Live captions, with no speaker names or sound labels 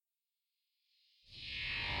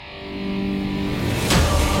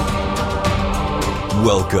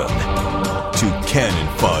Welcome to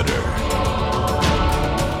Cannon Fodder,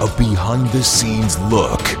 a behind-the-scenes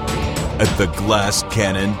look at the Glass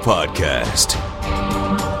Cannon podcast.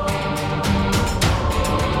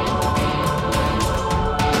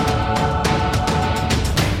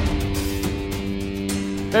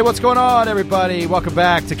 Hey, what's going on, everybody? Welcome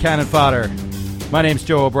back to Cannon Fodder. My name's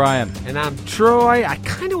Joe O'Brien. And I'm Troy. I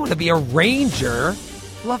kind of want to be a ranger.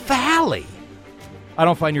 LaValle. I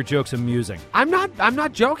don't find your jokes amusing. I'm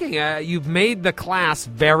not joking. You've made the class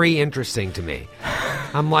very interesting to me.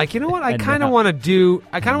 I'm like, you know what? I kind of want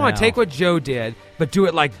to take what Joe did, but do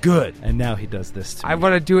it like good. And now he does this to me. I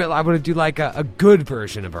want to do like a good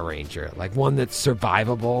version of a ranger, like one that's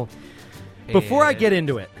survivable. Before I get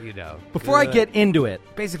into it,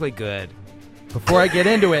 basically good. Before I get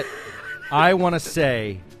into it, I want to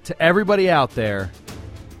say to everybody out there,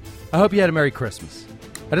 I hope you had a Merry Christmas.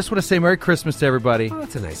 I just want to say Merry Christmas to everybody. Oh,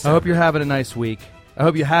 that's a nice I hope you're having a nice week. I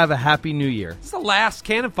hope you have a Happy New Year. It's the last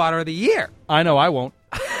Cannon Fodder of the year. I know I won't.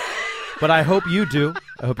 But I hope you do.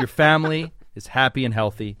 I hope your family is happy and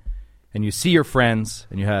healthy, and you see your friends,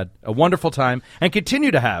 and you had a wonderful time, and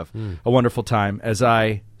continue to have a wonderful time as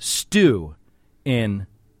I stew in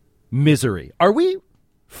misery. Are we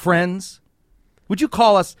friends? Would you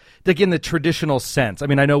call us, like, in the traditional sense? I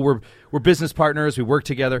mean, I know we're business partners, we work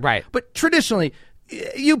together. Right. But traditionally,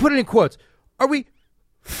 you put it in quotes, are we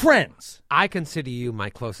friends? I consider you my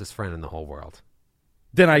closest friend in the whole world.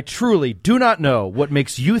 Then I truly do not know what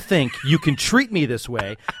makes you think you can treat me this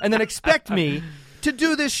way and then expect me to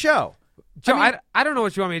do this show. Joe, I don't know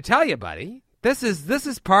what you want me to tell you, buddy. This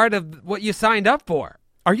is part of what you signed up for.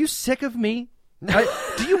 Are you sick of me?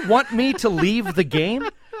 Do you want me to leave the game?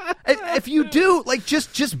 If you do, like,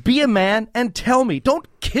 just be a man and tell me. Don't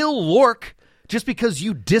kill Lork just because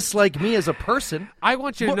you dislike me as a person. I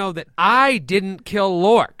want you to know that I didn't kill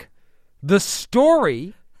Lork. The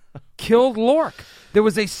story killed Lork. There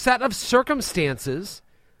was a set of circumstances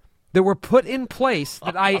that were put in place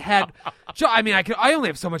that I had. Joe, I mean, I only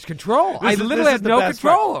have so much control. I literally have no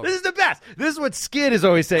control over. This is the best. This is what Skid is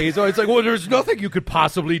always saying. He's always like, well, there's nothing you could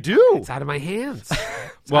possibly do. It's out of my hands.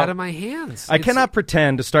 It's Well, out of my hands. I cannot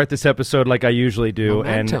pretend to start this episode like I usually do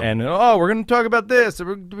and we're going to talk about this, and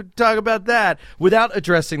we're going to talk about that, without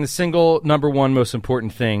addressing the single number one most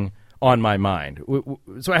important thing on my mind.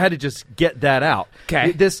 So I had to just get that out.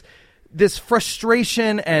 Okay. This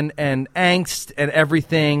frustration and angst and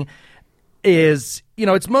everything is,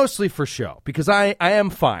 it's mostly for show, because I am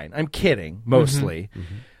fine. I'm kidding, mostly.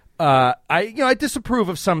 I disapprove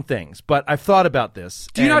of some things, but I've thought about this.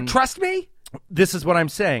 Do you not trust me? This is what I'm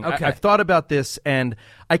saying. Okay. I've thought about this, and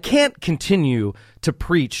I can't continue to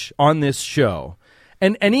preach on this show.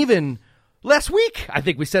 And even last week, I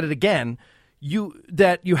think we said it again,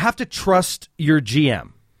 that you have to trust your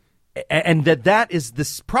GM. And that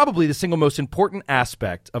is probably the single most important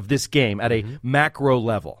aspect of this game at a macro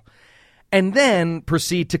level. And then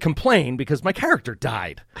proceed to complain because my character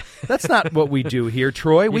died. That's not what we do here,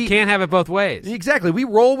 Troy. We can't have it both ways. Exactly. We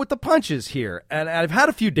roll with the punches here. And I've had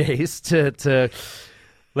a few days to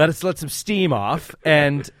let some steam off.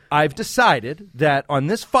 And I've decided that on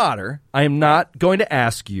this fodder, I am not going to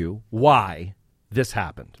ask you why this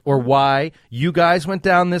happened or why you guys went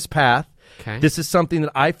down this path. Okay. This is something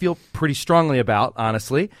that I feel pretty strongly about,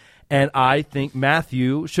 honestly. And I think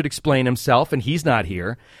Matthew should explain himself, and he's not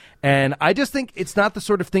here. And I just think it's not the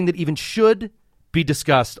sort of thing that even should be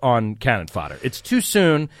discussed on Cannon Fodder. It's too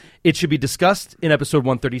soon. It should be discussed in episode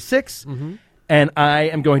 136. And I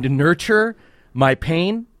am going to nurture my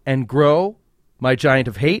pain and grow my giant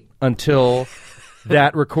of hate until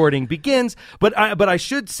that recording begins. But I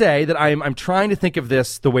should say that I'm trying to think of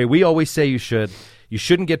this the way we always say you should. You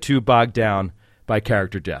shouldn't get too bogged down by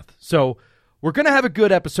character death. So we're going to have a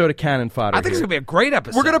good episode of Cannon Fodder. I think it's going to be a great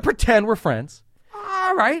episode. We're going to pretend we're friends.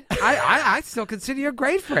 All right. I still consider you a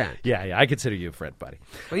great friend. Yeah, I consider you a friend, buddy.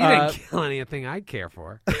 Well, you didn't kill anything I'd care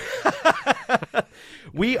for.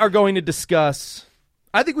 We are going to discuss,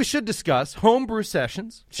 I think we should discuss homebrew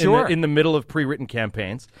sessions in the middle of pre-written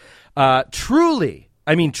campaigns. Truly,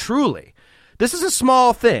 this is a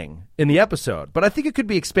small thing in the episode, but I think it could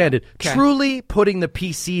be expanded. Okay. Truly putting the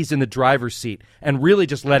PCs in the driver's seat and really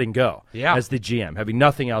just letting go as the GM, having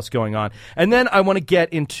nothing else going on. And then I want to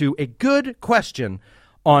get into a good question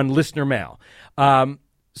on listener mail.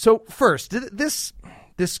 So first, this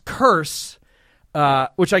curse,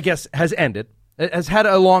 which I guess has ended, has had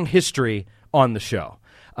a long history on the show.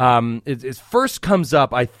 It first comes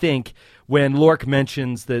up, I think, when Lork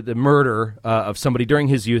mentions the murder of somebody during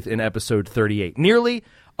his youth in episode 38, nearly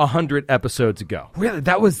 100 episodes ago. Really?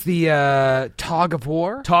 That was the Tog of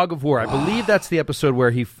War? Tog of War. I believe that's the episode where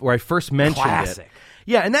I first mentioned Classic. it.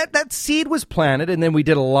 Yeah, and that seed was planted, and then we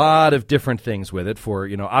did a lot of different things with it for,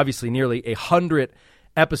 obviously nearly 100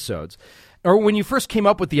 episodes. Or when you first came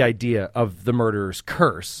up with the idea of the Murderer's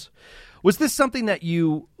Curse, was this something that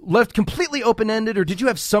you left completely open-ended, or did you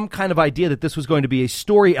have some kind of idea that this was going to be a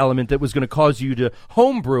story element that was going to cause you to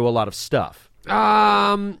homebrew a lot of stuff?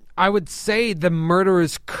 I would say the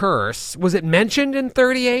Murderer's Curse, was it mentioned in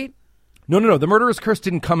 38? No. The Murderer's Curse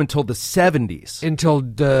didn't come until the 70s. Until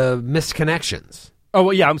the Missed Connections. Oh,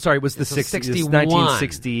 well, yeah, I'm sorry. It was the 60s. 61.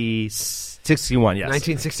 1961, yes.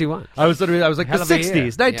 1961. I was like, the 60s, year.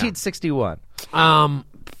 1961.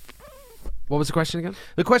 What was the question again?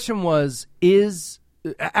 The question was,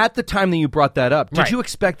 at the time that you brought that up, did you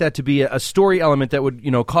expect that to be a story element that would,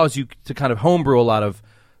 cause you to kind of homebrew a lot of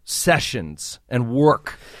sessions and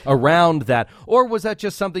work around that? Or was that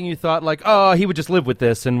just something you thought like, oh, he would just live with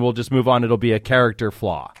this and we'll just move on, it'll be a character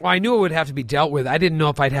flaw? Well, I knew it would have to be dealt with. I didn't know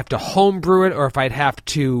if I'd have to homebrew it or if I'd have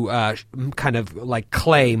to kind of like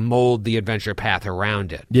clay mold the adventure path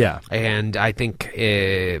around it. Yeah. And I think,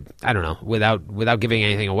 I don't know, without giving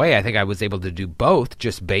anything away, I think I was able to do both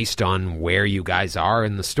just based on where you guys are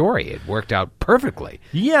in the story. It worked out perfectly.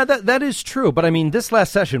 Yeah, that is true. But I mean, this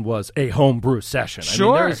last session was a homebrew session.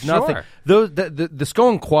 Sure. I mean, there's nothing. The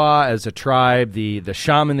Skonkwa as a tribe, the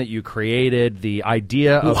shaman that you created, the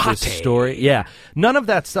idea of this story. Yeah. None of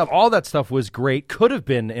that stuff, all that stuff was great. Could have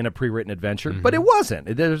been in a pre-written adventure, but it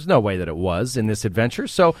wasn't. There's no way that it was in this adventure.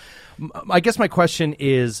 So I guess my question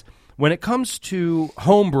is, when it comes to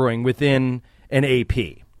homebrewing within an AP,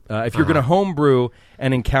 if you're going to homebrew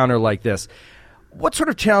an encounter like this, what sort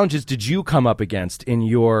of challenges did you come up against in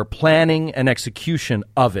your planning and execution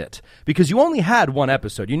of it? Because you only had one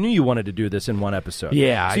episode. You knew you wanted to do this in one episode.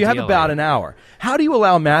 Yeah, so you have about an hour. How do you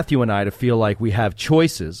allow Matthew and I to feel like we have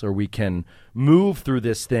choices or we can move through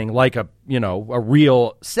this thing like a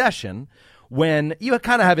real session when you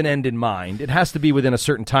kind of have an end in mind? It has to be within a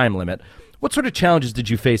certain time limit. What sort of challenges did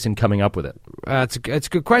you face in coming up with it? It's a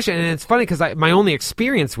good question, and it's funny because my only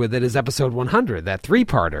experience with it is episode 100, that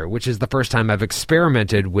 3-parter, which is the first time I've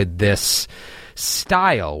experimented with this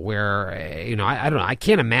style where, I don't know, I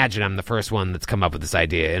can't imagine I'm the first one that's come up with this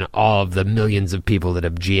idea in all of the millions of people that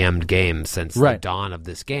have GM'd games since the dawn of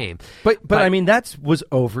this game. But I mean, that was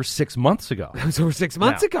over 6 months ago. It was over 6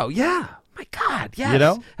 months ago, yeah. My God,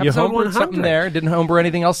 yes. You homebrewed something there, didn't homebrew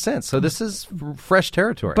anything else since. So this is fresh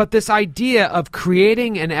territory. But this idea of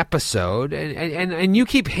creating an episode, and you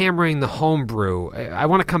keep hammering the homebrew, I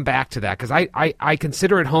want to come back to that because I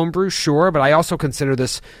consider it homebrew, sure, but I also consider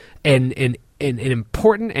this an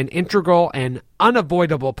important and integral and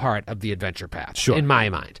unavoidable part of the adventure path, in my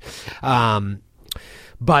mind.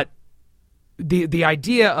 But the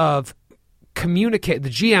idea of the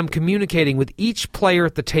GM communicating with each player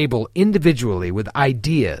at the table individually with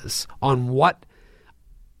ideas on what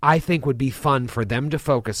I think would be fun for them to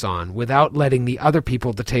focus on without letting the other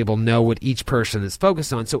people at the table know what each person is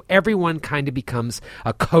focused on. So everyone kind of becomes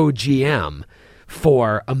a co-GM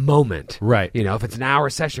for a moment. Right. If it's an hour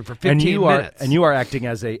session for 15 minutes. And you are acting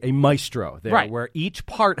as a maestro there, where each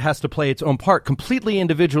part has to play its own part completely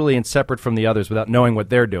individually and separate from the others without knowing what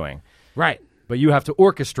they're doing. Right. But you have to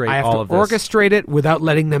orchestrate all of this. I have to orchestrate it without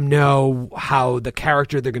letting them know how the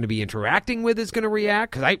character they're going to be interacting with is going to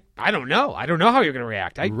react. Because I don't know. I don't know how you're going to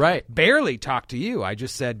react. I barely talked to you. I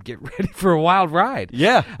just said, get ready for a wild ride.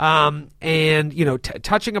 Yeah. And,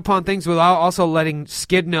 touching upon things without also letting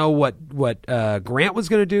Skid know what Grant was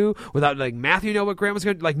going to do, without letting Matthew know what Grant was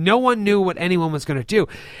going to do. Like, no one knew what anyone was going to do.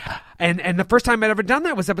 And the first time I'd ever done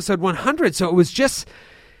that was episode 100. So it was just...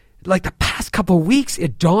 like the past couple of weeks,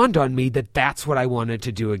 it dawned on me that that's what I wanted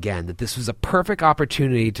to do again, that this was a perfect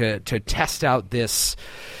opportunity to test out this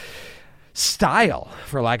style,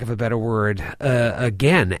 for lack of a better word,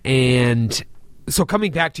 again. And so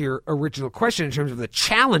coming back to your original question in terms of the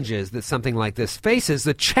challenges that something like this faces,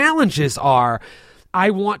 the challenges are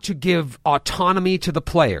I want to give autonomy to the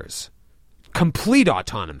players, complete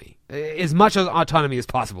autonomy. As much autonomy as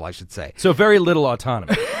possible, I should say. So very little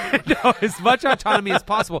autonomy. No, as much autonomy as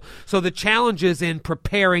possible. So the challenge is in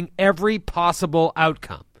preparing every possible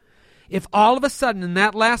outcome. If all of a sudden in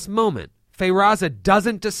that last moment, Feyraza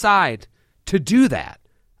doesn't decide to do that,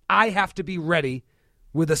 I have to be ready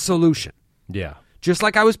with a solution. Yeah. Just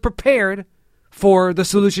like I was prepared for the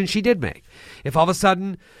solution she did make. If all of a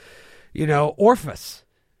sudden, Orpheus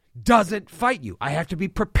doesn't fight you, I have to be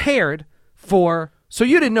prepared for... So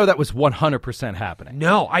you didn't know that was 100% happening?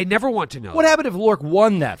 No, I never want to know. What happened if Lork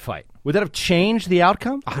won that fight? Would that have changed the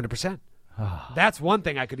outcome? 100%. That's one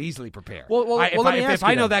thing I could easily prepare. If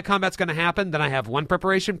I know that combat's going to happen, then I have one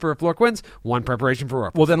preparation for if Lork wins, one preparation for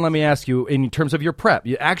Orc. Well, then let me ask you, in terms of your prep,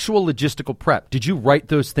 your actual logistical prep, did you write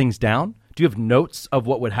those things down? Do you have notes of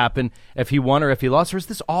what would happen if he won or if he lost? Or is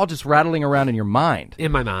this all just rattling around in your mind? In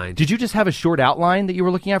my mind. Did you just have a short outline that you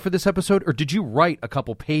were looking at for this episode? Or did you write a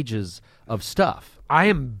couple pages of stuff? I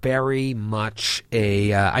am very much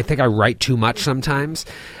I think I write too much sometimes.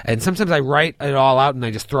 And sometimes I write it all out and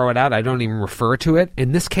I just throw it out. I don't even refer to it.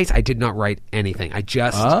 In this case, I did not write anything. I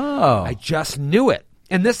just knew it.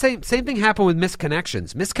 And this same thing happened with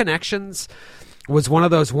Misconnections. Misconnections was one of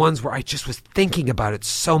those ones where I just was thinking about it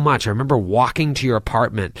so much. I remember walking to your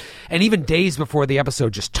apartment and even days before the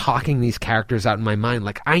episode just talking these characters out in my mind.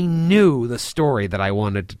 Like, I knew the story that I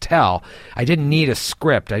wanted to tell. I didn't need a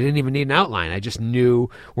script. I didn't even need an outline. I just knew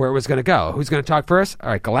where it was going to go. Who's going to talk first? All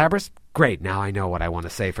right, Galabras? Great. Now I know what I want to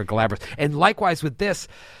say for Galabras. And likewise with this,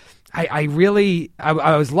 I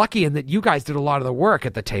was lucky in that you guys did a lot of the work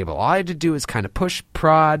at the table. All I had to do is kind of push,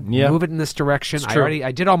 prod, move it in this direction.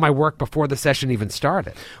 I did all my work before the session even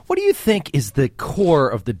started. What do you think is the core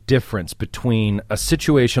of the difference between a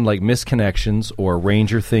situation like Misconnections or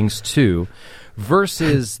Ranger Things 2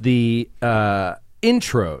 versus the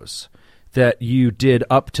intros that you did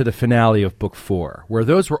up to the finale of Book 4, where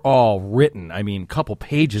those were all written, I mean, a couple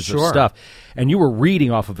pages of stuff, and you were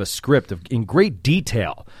reading off of a script in great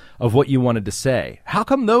detail of what you wanted to say. How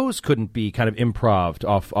come those couldn't be kind of improv'd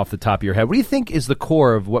off the top of your head? What do you think is the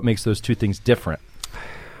core of what makes those two things different?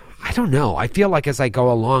 I don't know. I feel like as I go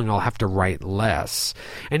along, I'll have to write less.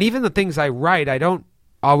 And even the things I write, I don't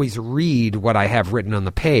always read what I have written on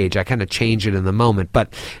the page. I kind of change it in the moment.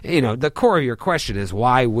 But, the core of your question is,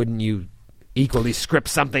 why wouldn't you equally script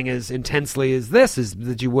something as intensely as this as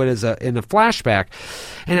that you would in a flashback?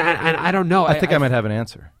 And I don't know. I think I might have an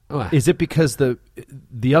answer. What? Is it because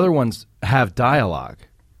the other ones have dialogue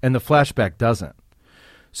and the flashback doesn't?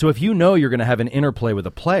 So if you know you're going to have an interplay with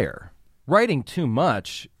a player, writing too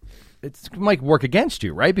much, it might work against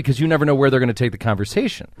you, right? Because you never know where they're going to take the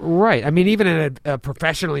conversation. Right. I mean, even in a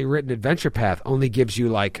professionally written adventure path only gives you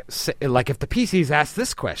like if the PCs ask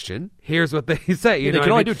this question, here's what they say. They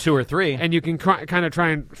can only do 2 or 3. And you can kind of try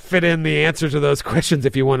and fit in the answer to those questions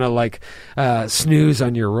if you want to snooze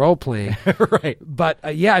on your role playing. Right. But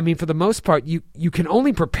I mean, for the most part, you can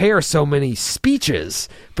only prepare so many speeches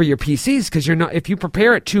for your PCs because if you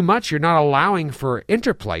prepare it too much, you're not allowing for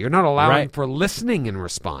interplay. You're not allowing for listening and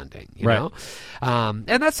responding. You know? And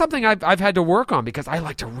that's something I've had to work on because I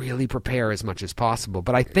like to really prepare as much as possible.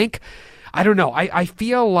 But I don't know. I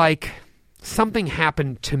feel like something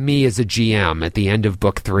happened to me as a GM at the end of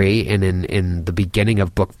Book 3 and in the beginning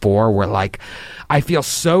of Book 4 where I feel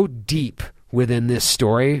so deep within this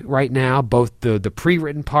story right now, both the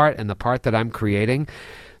pre-written part and the part that I'm creating,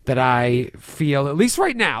 that I feel, at least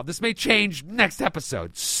right now, this may change next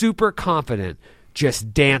episode, super confident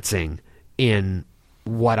just dancing in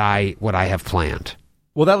what I have planned.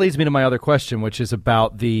 Well, that leads me to my other question, which is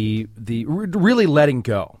about the really letting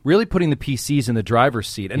go, really putting the PCs in the driver's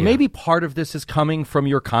seat. And maybe part of this is coming from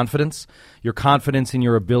your confidence in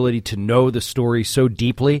your ability to know the story so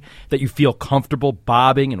deeply that you feel comfortable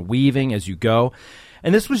bobbing and weaving as you go.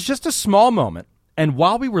 And this was just a small moment. And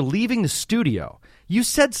while we were leaving the studio, you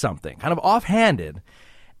said something kind of offhanded,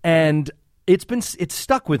 and it's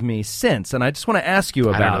stuck with me since. And I just want to ask you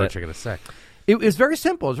about it. I don't know what you're going to say. It was very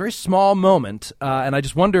simple. It was a very small moment, and I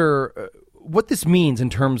just wonder what this means in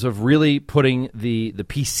terms of really putting the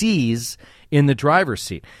PCs in the driver's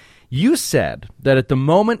seat. You said that at the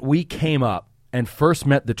moment we came up and first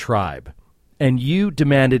met the tribe, and you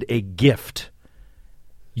demanded a gift,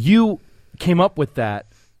 you came up with that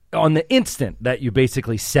on the instant that you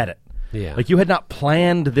basically said it. Yeah. Like you had not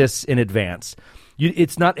planned this in advance.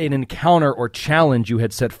 It's not an encounter or challenge you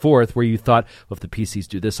had set forth where you thought, well, if the PCs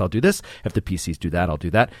do this, I'll do this. If the PCs do that, I'll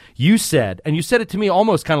do that. You said it to me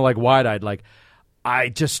almost kind of like wide-eyed, like I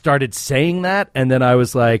just started saying that, and then I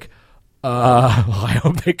was like, I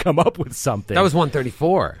hope they come up with something. That was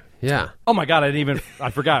 134. Yeah. Oh, my God, I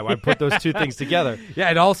forgot. I put those two things together.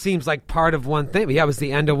 Yeah, it all seems like part of one thing. But yeah, it was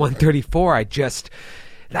the end of 134.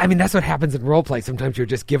 I mean, that's what happens in roleplay. Sometimes you're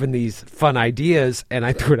just given these fun ideas, and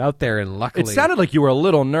I threw it out there, and luckily... It sounded like you were a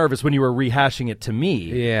little nervous when you were rehashing it to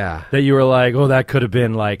me. Yeah. That you were like, oh, that could have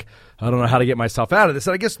been like, I don't know how to get myself out of this.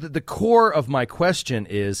 And I guess the core of my question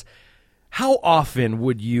is, how often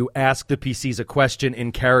would you ask the PCs a question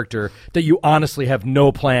in character that you honestly have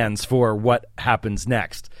no plans for what happens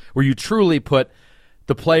next? Where you truly put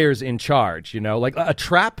the players in charge, like a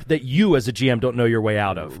trap that you as a GM don't know your way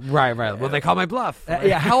out of. Right. Well, they call my bluff.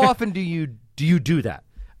 Yeah. How often do you do that?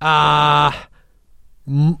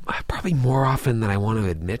 Probably more often than I want to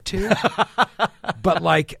admit to. But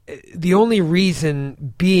like the only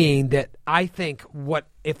reason being that I think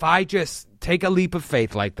if I just take a leap of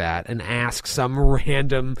faith like that and ask some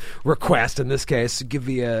random request, in this case, give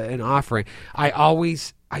you an offering, I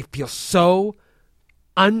feel so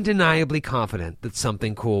undeniably confident that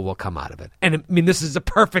something cool will come out of it. And I mean, this is a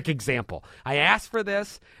perfect example. I asked for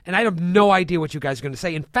this, and I have no idea what you guys are going to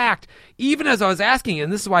say. In fact, even as I was asking,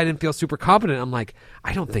 and this is why I didn't feel super confident, I'm like,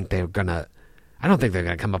 I don't think they're going to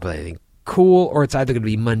come up with anything cool, or it's either going to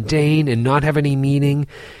be mundane and not have any meaning.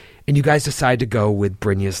 And you guys decide to go with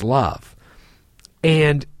Brynja's love.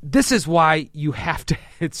 And this is why you have to,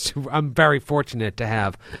 I'm very fortunate to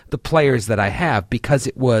have the players that I have, because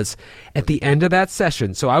it was at the end of that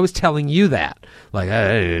session. So I was telling you that, like,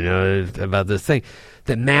 I didn't know about this thing,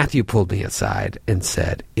 that Matthew pulled me aside and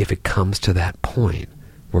said, if it comes to that point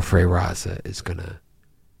where Freyraza is going to,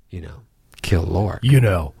 kill Lork,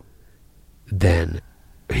 then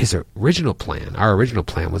our original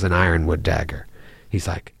plan was an ironwood dagger. He's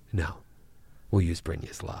like, no, we'll use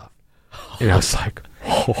Brynja's love. And I was like,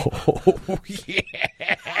 oh,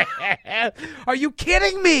 yeah. Are you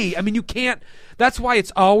kidding me? I mean, you can't. That's why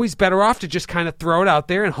it's always better off to just kind of throw it out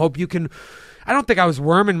there and hope you can. I don't think I was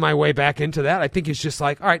worming my way back into that. I think it's just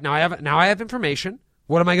like, all right, now I have information.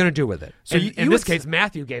 What am I going to do with it? So in this case,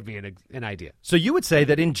 Matthew gave me an idea. So you would say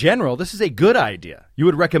that in general, this is a good idea. You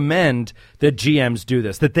would recommend that GMs do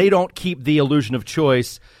this, that they don't keep the illusion of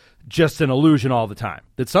choice just an illusion all the time.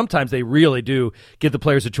 That sometimes they really do give the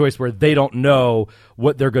players a choice where they don't know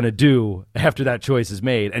what they're going to do after that choice is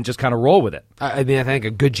made and just kind of roll with it. I mean, I think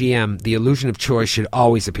a good GM, the illusion of choice should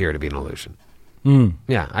always appear to be an illusion.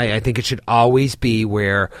 Yeah, I think it should always be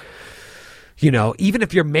where, even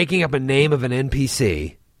if you're making up a name of an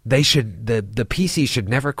NPC, the PC should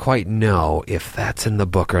never quite know if that's in the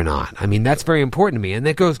book or not. I mean, that's very important to me. And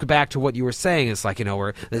that goes back to what you were saying. It's like,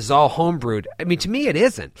 where this is all homebrewed. I mean, to me, it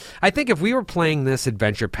isn't. I think if we were playing this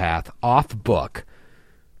adventure path off book,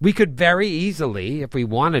 we could very easily, if we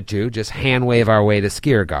wanted to, just hand wave our way to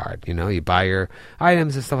Skiergard. You buy your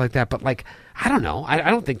items and stuff like that. But I don't know. I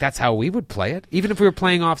don't think that's how we would play it. Even if we were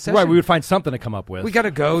playing off session. Right, we would find something to come up with. We got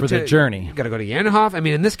to go for the journey. We got to go to Yenhof. I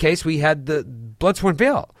mean, in this case, we had the Bloodsworn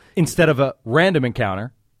Veil. Instead of a random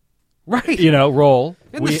encounter. Right. Roll.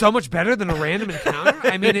 Isn't this so much better than a random encounter?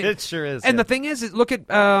 I mean, it sure is. And the thing is look at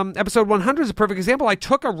episode 100 is a perfect example. I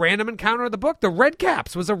took a random encounter of the book. The Red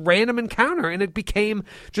Caps was a random encounter, and it became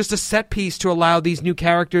just a set piece to allow these new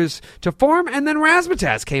characters to form, and then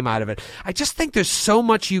Razmataz came out of it. I just think there's so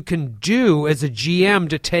much you can do as a GM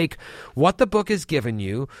to take what the book has given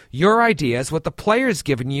you, your ideas, what the player's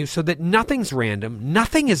given you, so that nothing's random,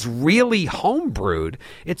 nothing is really homebrewed.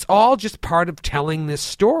 It's all just part of telling this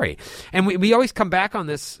story. And we always come back on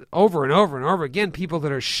this over and over and over again, people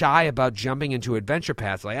that are shy about jumping into adventure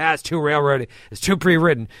paths, like, it's too railroady, it's too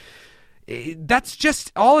pre-written. That's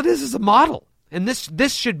just, all it is a model. And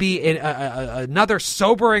this should be another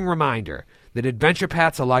sobering reminder that adventure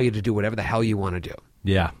paths allow you to do whatever the hell you want to do.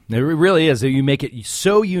 Yeah, it really is. You make it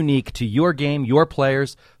so unique to your game, your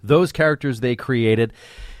players, those characters they created.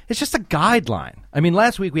 It's just a guideline. I mean,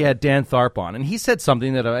 last week we had Dan Tharp on, and he said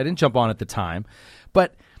something that I didn't jump on at the time,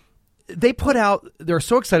 but they're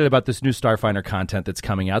so excited about this new Starfinder content that's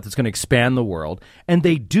coming out that's going to expand the world, and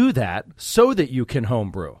they do that so that you can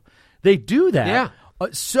homebrew. They do that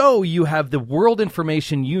so you have the world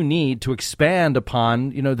information you need to expand upon,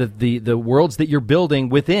 the worlds that you're building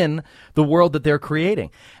within the world that they're creating.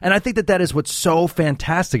 And I think that is what's so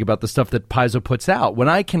fantastic about the stuff that Paizo puts out. When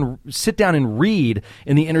I can sit down and read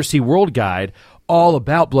in the Inner Sea World Guide all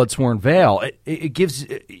about Bloodsworn Veil, it gives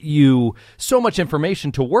you so much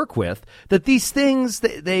information to work with that these things,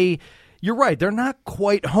 you're right, they're not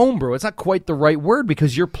quite homebrew. It's not quite the right word,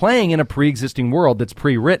 because you're playing in a pre-existing world that's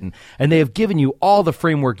pre-written, and they have given you all the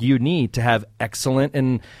framework you need to have excellent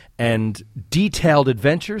and detailed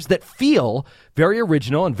adventures that feel very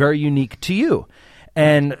original and very unique to you.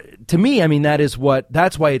 And to me, I mean, that's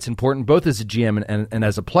why it's important, both as a GM and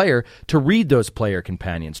as a player, to read those player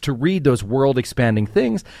companions, to read those world-expanding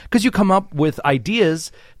things, because you come up with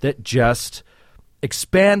ideas that just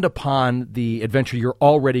expand upon the adventure you're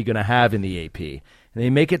already going to have in the AP. And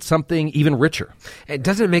they make it something even richer. It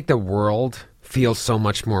doesn't make the world feel so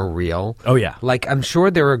much more real. Oh, yeah. Like, I'm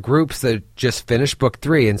sure there are groups that just finish book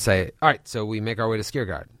 3 and say, all right, so we make our way to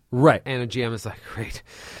Skiergard. Right. And a GM is like, great,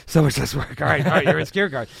 so much less work. All right, you're in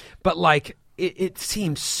Skiergard. But, it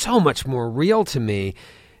seems so much more real to me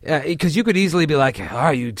because you could easily be like,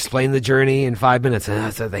 you explain the journey in 5 minutes,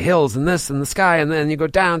 and so the hills and this and the sky, and then you go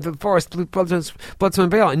down to the forest, Bloodsworn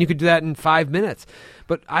Vale, and you could do that in 5 minutes.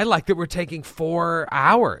 But I like that we're taking 4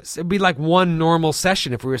 hours. It'd be like one normal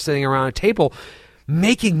session if we were sitting around a table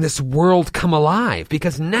making this world come alive.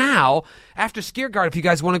 Because now, after Skiergard, if you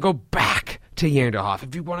guys want to go back to Yanderhof,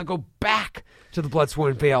 if you want to go back to the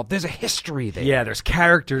Bloodsworn Vale, there's a history there. Yeah, there's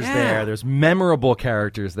characters there. There's memorable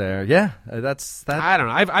characters there. Yeah, that's that. I don't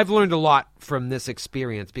know. I've learned a lot from this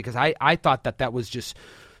experience because I thought that was just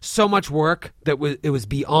so much work that it was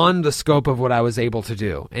beyond the scope of what I was able to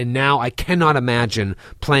do. And now I cannot imagine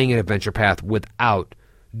playing an adventure path without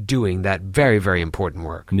doing that very, very important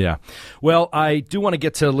work. Yeah. Well, I do want to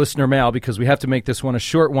get to listener mail because we have to make this one a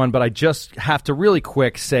short one, but I just have to really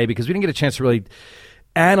quick say, because we didn't get a chance to really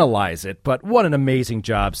analyze it, but what an amazing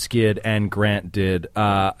job Skid and Grant did.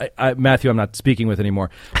 Matthew, I'm not speaking with anymore,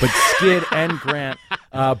 but Skid and Grant,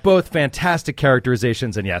 both fantastic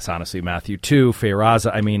characterizations, and yes, honestly, Matthew too.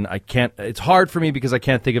 Feyraza. I mean, it's hard for me because I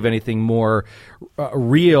can't think of anything more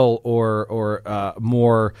real or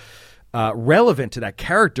more relevant to that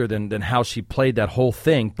character than how she played that whole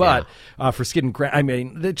thing. But for Skid and Grant, I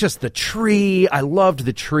mean, just the tree. I loved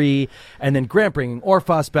the tree. And then Grant bringing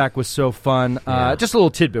Orphos back was so fun. Just a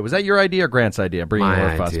little tidbit. Was that your idea or Grant's idea, bringing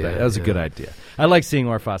Orphos back? That was a good idea. I like seeing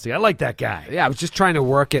Orphos. I like that guy. Yeah, I was just trying to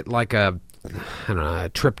work it like a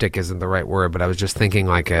triptych isn't the right word, but I was just thinking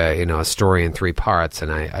like a story in 3 parts,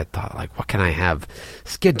 and I thought, like, what can I have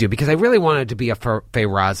Skid do? Because I really wanted it to be a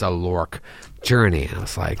Feyraza Lork journey, and I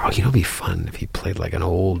was like, it'd be fun if he played like an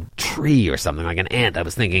old tree or something, like an ant. I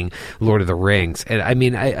was thinking Lord of the Rings, and I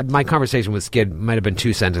mean, my conversation with Skid might have been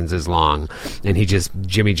 2 sentences long, and he just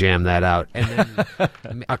jimmy jammed that out, and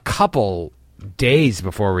then a couple days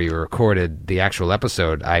before we recorded the actual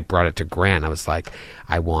episode, I brought it to Grant. I was like,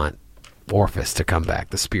 I want Orphos to come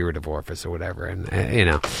back, the spirit of Orphos or whatever, and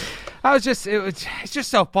it's just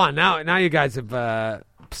so fun. Now you guys have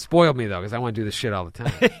spoiled me though, because I want to do this shit all the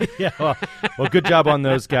time. Yeah, well, good job on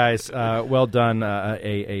those guys. Well done.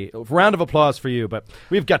 A round of applause for you. But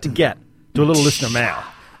we've got to get to a little listener mail.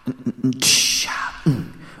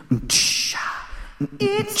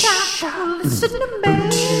 It's time for listener mail.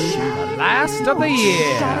 The last of the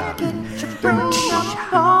year.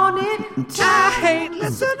 I hate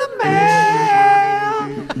listener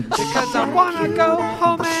mail because I want to go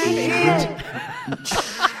home and eat.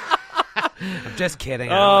 I'm just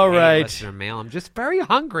kidding. All right. Listener mail. I'm just very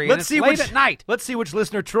hungry. Let's see late at night. Let's see which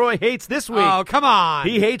listener Troy hates this week. Oh, come on.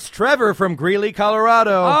 He hates Trevor from Greeley,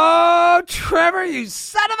 Colorado. Oh, Trevor, you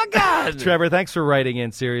son of a gun. Trevor, thanks for writing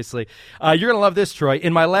in, seriously. You're going to love this, Troy.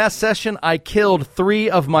 In my last session, I killed 3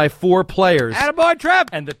 of my 4 players. Attaboy, Trev.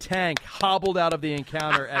 And the tank hobbled out of the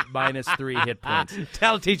encounter at -3 hit points.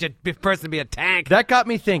 Teach a person to be a tank. That got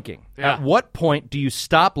me thinking. Yeah. At what point do you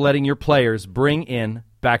stop letting your players bring in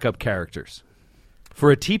backup characters? For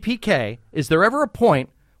a TPK, is there ever a point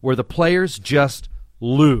where the players just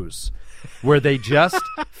lose, where they just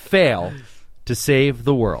fail to save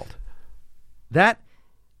the world? That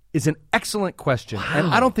is an excellent question, and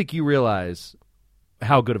I don't think you realize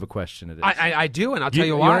how good of a question it is. I do, and I'll tell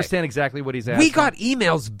you why. You understand exactly what he's asking? We got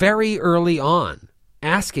emails very early on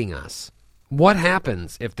asking us what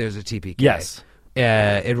happens if there's a TPK. Yes.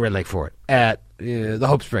 In Red Lake Fort, at the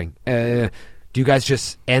Hope Spring. Do you guys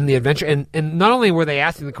just end the adventure? And not only were they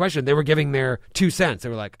asking the question, they were giving their 2 cents. They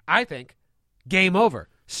were like, I think, game over.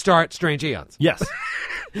 Start Strange Eons. Yes.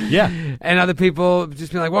 Yeah. And other people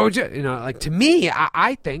just be like, what would you, like, to me,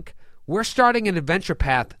 I think we're starting an adventure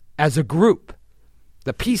path as a group.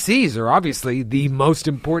 The PCs are obviously the most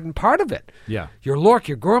important part of it. Yeah. Your Lork,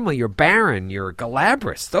 your Gormley, your Baron, your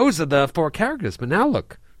Galabras. Those are the 4 characters. But now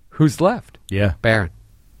look, who's left? Yeah. Baron.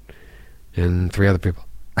 And 3 other people.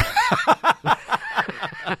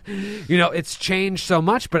 It's changed so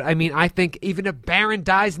much, but I mean, I think even if Baron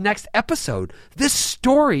dies next episode, this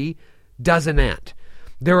story doesn't end.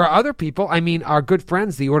 There are other people, I mean, our good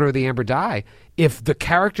friends, the Order of the Amber Die. If the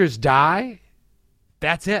characters die,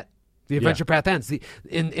 that's it. The adventure path ends.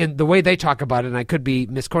 In the way they talk about it, and I could be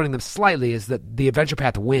misquoting them slightly, is that the adventure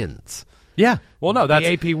path wins. Yeah. Well, no, that's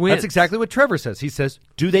the AP wins. That's exactly what Trevor says. He says,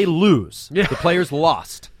 do they lose? Yeah. The players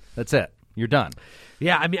lost. That's it. You're done.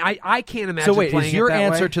 Yeah, I mean, I can't imagine. So wait, playing is your it that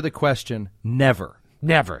answer way? to the question never?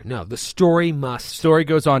 Never. No, the story must. Story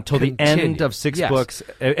goes on till the continue. end of 6 Yes. books.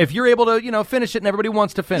 If you're able to, finish it, and everybody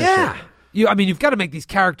wants to finish it. You've got to make these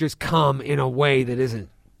characters come in a way that isn't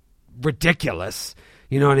ridiculous.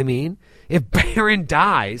 You know what I mean? If Baron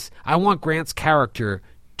dies, I want Grant's character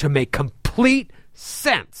to make complete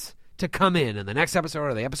sense to come in the next episode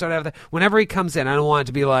or the episode after that. Whenever he comes in, I don't want it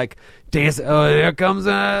to be like, dance, oh, here comes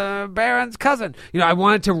Baron's cousin. I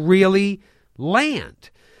want it to really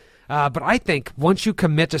land. But I think once you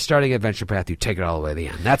commit to starting Adventure Path, you take it all the way to the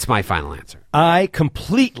end. That's my final answer. I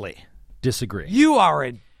completely disagree. You are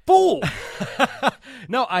a fool.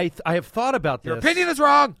 No, I have thought about this. Your opinion is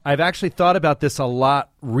wrong. I've actually thought about this a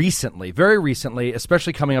lot recently, very recently,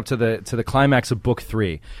 especially coming up to the climax of Book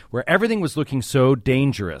 3, where everything was looking so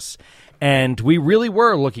dangerous, and we really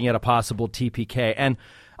were looking at a possible TPK. And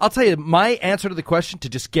I'll tell you, my answer to the question, to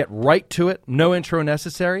just get right to it, no intro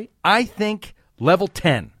necessary, I think level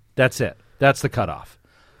 10. That's it. That's the cutoff.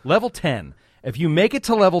 Level 10. If you make it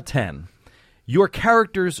to level 10, your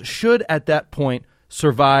characters should, at that point,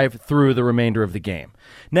 survive through the remainder of the game.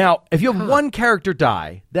 Now, if you have one character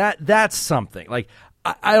die, that's something. Like,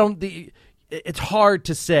 it's hard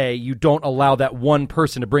to say you don't allow that one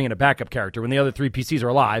person to bring in a backup character when the other 3 PCs are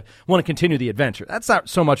alive, want to continue the adventure. That's not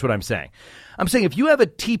so much what I'm saying. I'm saying if you have a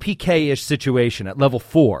TPK-ish situation at level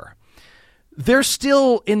 4, they're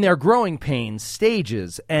still in their growing pains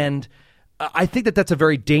stages, and I think that's a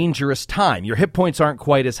very dangerous time. Your hit points aren't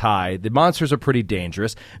quite as high. The monsters are pretty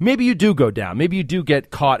dangerous. Maybe you do go down. Maybe you do get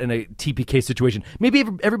caught in a TPK situation. Maybe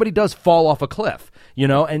everybody does fall off a cliff,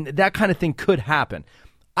 and that kind of thing could happen.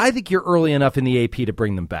 I think you're early enough in the AP to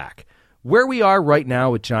bring them back. Where we are right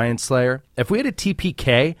now with Giant Slayer, if we had a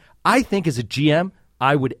TPK, I think as a GM,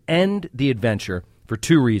 I would end the adventure for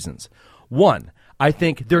 2 reasons. One, I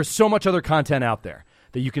think there's so much other content out there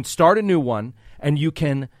that you can start a new one and you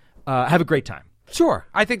can have a great time. Sure.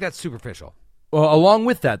 I think that's superficial. Well, along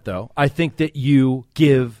with that, though, I think that you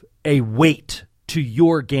give a weight to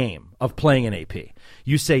your game of playing an AP.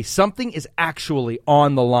 You say something is actually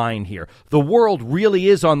on the line here. The world really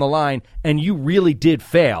is on the line, and you really did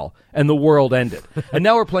fail, and the world ended. And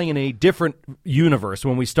now we're playing in a different universe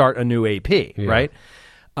when we start a new AP, right?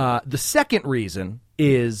 The second reason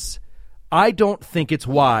is I don't think it's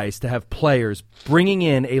wise to have players bringing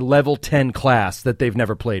in a level 10 class that they've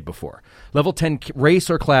never played before. Level 10 race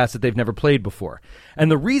or class that they've never played before. And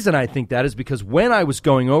the reason I think that is because when I was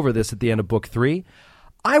going over this at the end of Book 3,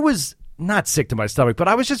 I was not sick to my stomach, but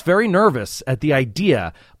I was just very nervous at the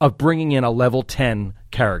idea of bringing in a level 10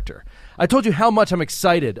 character. I told you how much I'm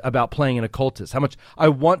excited about playing an occultist, how much I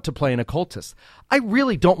want to play an occultist. I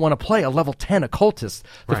really don't want to play a level 10 occultist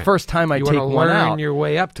the first time I take one out. You want to learn your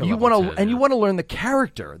way up to level 10. And you want to learn the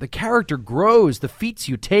character. The character grows. The feats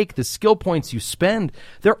you take, the skill points you spend,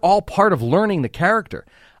 they're all part of learning the character.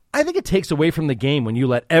 I think it takes away from the game when you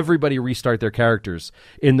let everybody restart their characters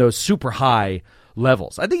in those super high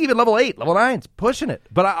levels. I think even level 8, level 9's pushing it,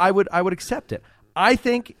 but I would accept it. I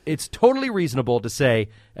think it's totally reasonable to say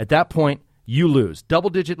at that point you lose.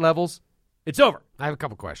 Double-digit levels, it's over. I have a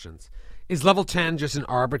couple questions. Is level 10 just an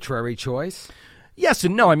arbitrary choice? Yes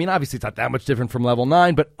and no. I mean, obviously it's not that much different from level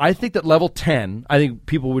 9, but I think that level 10, I think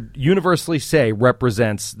people would universally say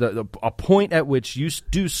represents a point at which you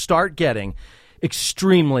do start getting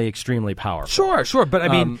extremely, extremely powerful. Sure. But I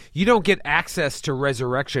mean, you don't get access to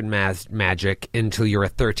resurrection magic until you're a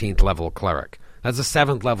 13th level cleric. That's a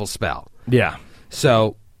 7th level spell. Yeah.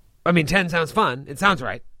 So, I mean, 10 sounds fun. It sounds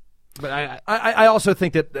right. But I also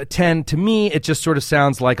think that 10, to me, it just sort of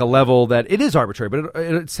sounds like a level that it is arbitrary, but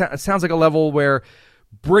it sounds like a level where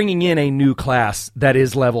bringing in a new class that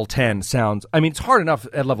is level 10 sounds, I mean, it's hard enough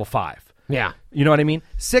at level 5. Yeah. You know what I mean?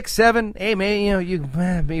 6, 7, hey, maybe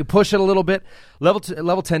you push it a little bit. Level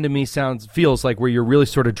 10 to me feels like where you're really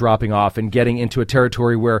sort of dropping off and getting into a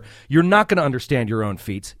territory where you're not going to understand your own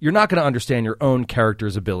feats. You're not going to understand your own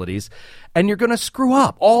character's abilities. And you're going to screw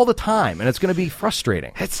up all the time. And it's going to be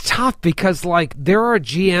frustrating. It's tough because, like, there are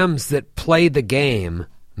GMs that play the game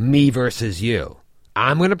me versus you.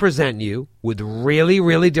 I'm going to present you with really,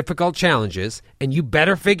 really difficult challenges, and you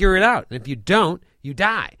better figure it out. And if you don't, you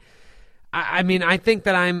die. I mean, I think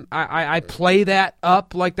that I play that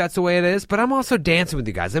up like that's the way it is, but I'm also dancing with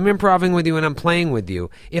you guys. I'm improvising with you and I'm playing with you.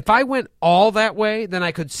 If I went all that way, then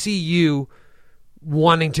I could see you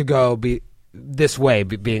wanting to go this way,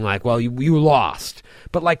 being like, well, you lost.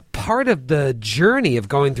 But like part of the journey of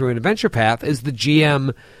going through an adventure path is the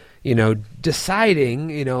GM, deciding,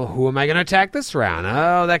 who am I going to attack this round?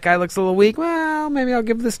 Oh, that guy looks a little weak. Well, maybe I'll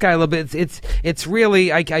give this guy a little bit. It's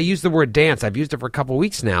really, I use the word dance. I've used it for a couple of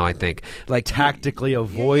weeks now, I think. Like tactically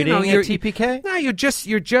avoiding a TPK? No,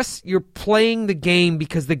 you're playing the game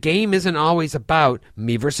because the game isn't always about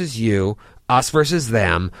me versus you, us versus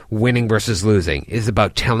them, winning versus losing. It is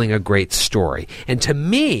about telling a great story. And to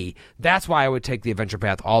me, that's why I would take the adventure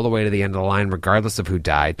path all the way to the end of the line, regardless of who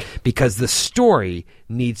died, because the story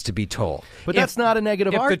needs to be told. But that's not a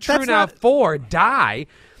negative If art. the True Now 4 die,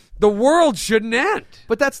 The world shouldn't end.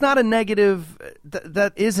 But that's not a negative.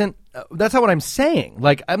 That isn't. That's not what I'm saying.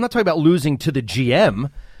 Like, I'm not talking about losing to the GM.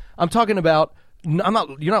 I'm talking about. You're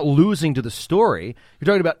not losing to the story. You're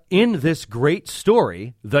talking about in this great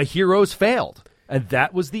story, the heroes failed. And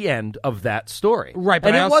that was the end of that story. Right.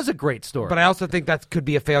 But and it was a great story. But I also think that could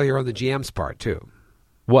be a failure on the GM's part, too.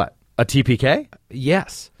 What? A TPK?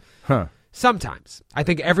 Yes. Huh. Sometimes. I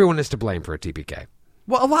think everyone is to blame for a TPK.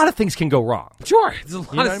 Well, a lot of things can go wrong. Sure. There's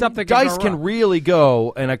a lot of stuff that can Dice go can wrong. really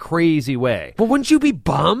go in a crazy way. But wouldn't you be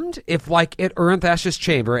bummed if, like, at Ernthash's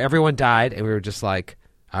chamber, everyone died, and we were just like,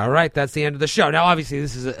 all right, that's the end of the show. Now, obviously,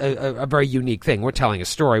 this is a very unique thing. We're telling a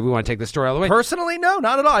story. We want to take the story all the way. Personally, no,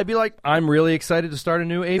 not at all. I'd be like, I'm really excited to start a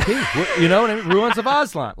new AP. You know what I mean? Ruins of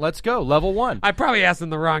Aslan. Let's go. Level 1. I probably asked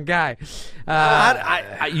them the wrong guy.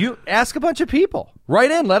 You ask a bunch of people.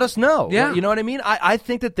 Write in. Let us know. Yeah. You know what I mean? I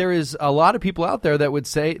think that there is a lot of people out there that would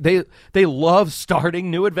say they love starting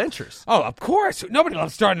new adventures. Oh, of course. Nobody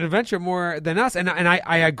loves starting an adventure more than us. And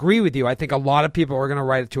I agree with you. I think a lot of people are going to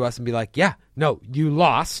write it to us and be like, yeah, no, you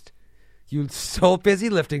lost. You're so busy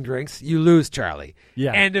lifting drinks, you lose, Charlie.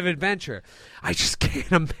 Yeah. End of adventure. I just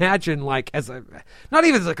can't imagine, like, not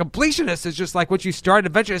even as a completionist, it's just like once you start an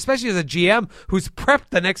adventure, especially as a GM who's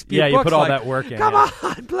prepped the next few books. Yeah, you put all like, that work in. Come on,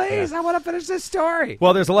 please. I want to finish this story.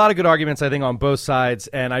 Well, there's a lot of good arguments, I think, on both sides,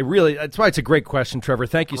 and that's why it's a great question, Trevor.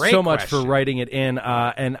 Thank you so much for writing it in,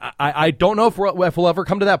 and I don't know if we'll ever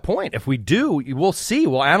come to that point. If we do, we'll see.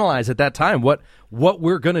 We'll analyze at that time what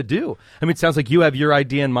we're going to do. I mean, it sounds like you have your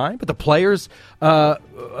idea in mind, but the players'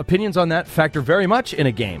 opinions on that factor very much in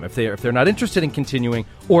a game. If they're not interested in continuing,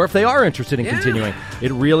 or if they are interested in continuing,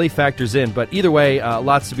 it really factors in. But either way,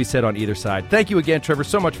 lots to be said on either side. Thank you again, Trevor,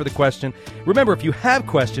 so much for the question. Remember, if you have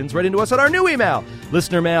questions, write into us on our new email,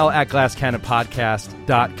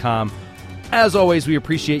 listenermail@glasscannonpodcast.com. As always, we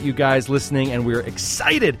appreciate you guys listening, and we're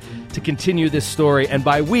excited to continue this story. And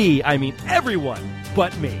by we, I mean everyone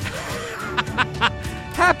but me.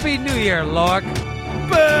 Happy New Year, Lork.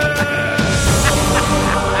 Boo!